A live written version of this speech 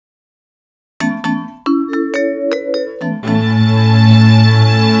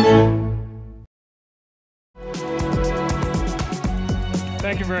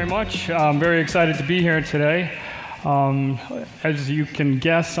very much. I'm very excited to be here today. As you can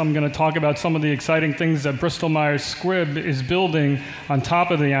guess, I'm going to talk about some of the exciting things that Bristol-Myers Squibb is building on top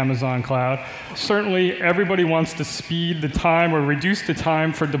of the Amazon cloud. Certainly, everybody wants to speed the time or reduce the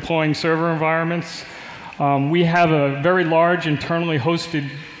time for deploying server environments. We have a very large internally hosted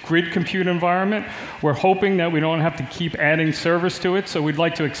grid compute environment. We're hoping that we don't have to keep adding servers to it, so we'd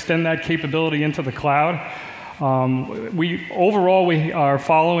like to extend that capability into the cloud. Overall, we are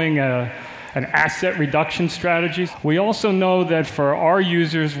following an asset reduction strategy. We also know that for our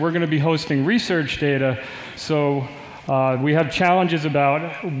users, we're going to be hosting research data, so we have challenges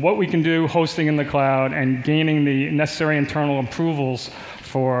about what we can do hosting in the cloud and gaining the necessary internal approvals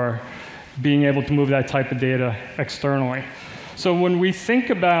for being able to move that type of data externally. So when we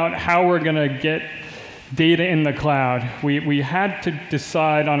think about how we're going to get data in the cloud, we had to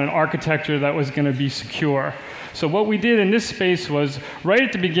decide on an architecture that was going to be secure. So what we did in this space was, right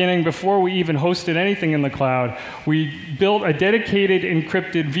at the beginning, before we even hosted anything in the cloud, we built a dedicated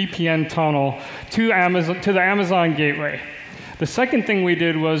encrypted VPN tunnel to the Amazon gateway. The second thing we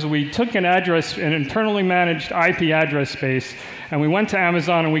did was we took an internally managed IP address space, and we went to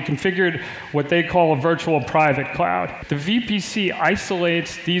Amazon and we configured what they call a virtual private cloud. The VPC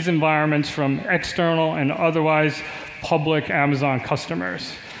isolates these environments from external and otherwise public Amazon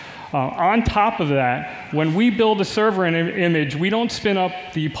customers. On top of that, when we build a server image, we don't spin up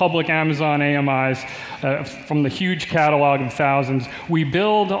the public Amazon AMIs from the huge catalog of thousands. We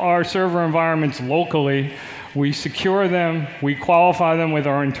build our server environments locally. We secure them, we qualify them with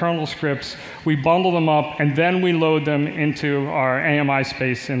our internal scripts, we bundle them up, and then we load them into our AMI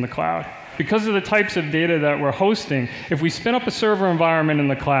space in the cloud. Because of the types of data that we're hosting, if we spin up a server environment in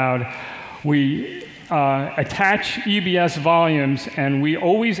the cloud, we attach EBS volumes, and we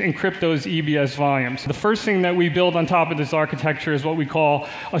always encrypt those EBS volumes. The first thing that we build on top of this architecture is what we call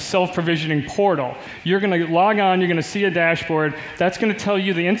a self-provisioning portal. You're going to log on, you're going to see a dashboard. That's going to tell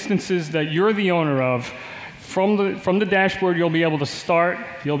you the instances that you're the owner of. From the dashboard, you'll be able to start,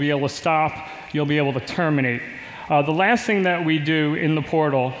 you'll be able to stop, you'll be able to terminate. The last thing that we do in the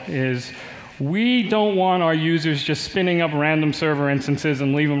portal is we don't want our users just spinning up random server instances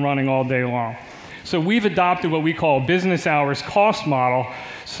and leave them running all day long. So we've adopted what we call a business hours cost model.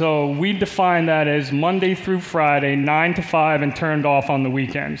 So we define that as Monday through Friday, 9 to 5, and turned off on the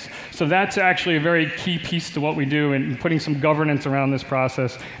weekends. So that's actually a very key piece to what we do in putting some governance around this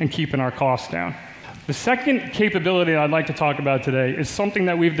process and keeping our costs down. The second capability I'd like to talk about today is something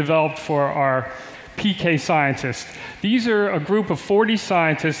that we've developed for our PK scientists. These are a group of 40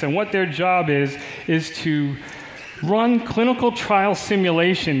 scientists, and what their job is to run clinical trial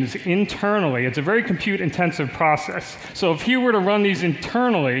simulations internally. It's a very compute-intensive process. So if he were to run these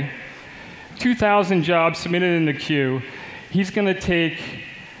internally, 2,000 jobs submitted in the queue, he's going to take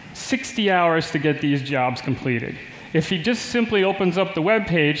 60 hours to get these jobs completed. If he just simply opens up the web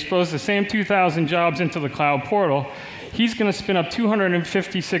page, throws the same 2,000 jobs into the cloud portal, he's going to spin up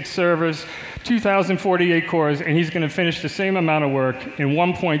 256 servers, 2,048 cores, and he's going to finish the same amount of work in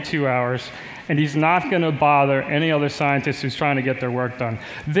 1.2 hours. And he's not going to bother any other scientist who's trying to get their work done.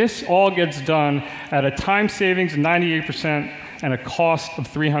 This all gets done at a time savings of 98% and a cost of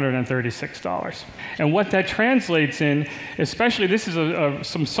 $336. And what that translates in, especially this is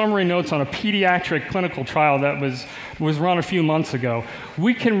some summary notes on a pediatric clinical trial that was run a few months ago.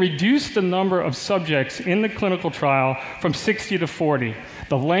 We can reduce the number of subjects in the clinical trial from 60 to 40.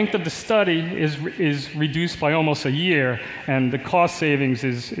 The length of the study is reduced by almost a year, and the cost savings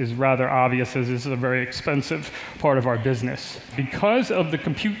is rather obvious, as this is a very expensive part of our business. Because of the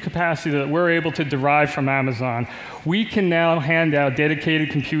compute capacity that we're able to derive from Amazon, we can now hand out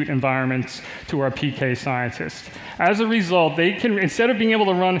dedicated compute environments to our PK scientists. As a result, they can, instead of being able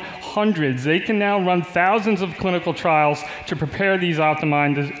to run hundreds, they can now run thousands of clinical trials to prepare these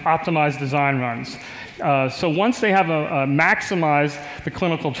optimized design runs. So once they have maximized the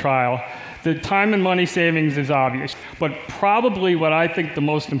clinical trial, the time and money savings is obvious. But probably what I think the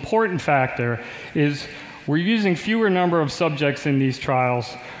most important factor is we're using fewer number of subjects in these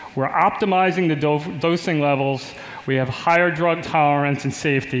trials. We're optimizing the dosing levels. We have higher drug tolerance and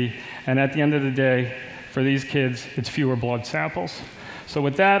safety. And at the end of the day, for these kids, it's fewer blood samples. So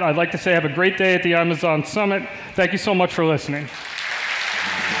with that, I'd like to say have a great day at the Amazon Summit. Thank you so much for listening.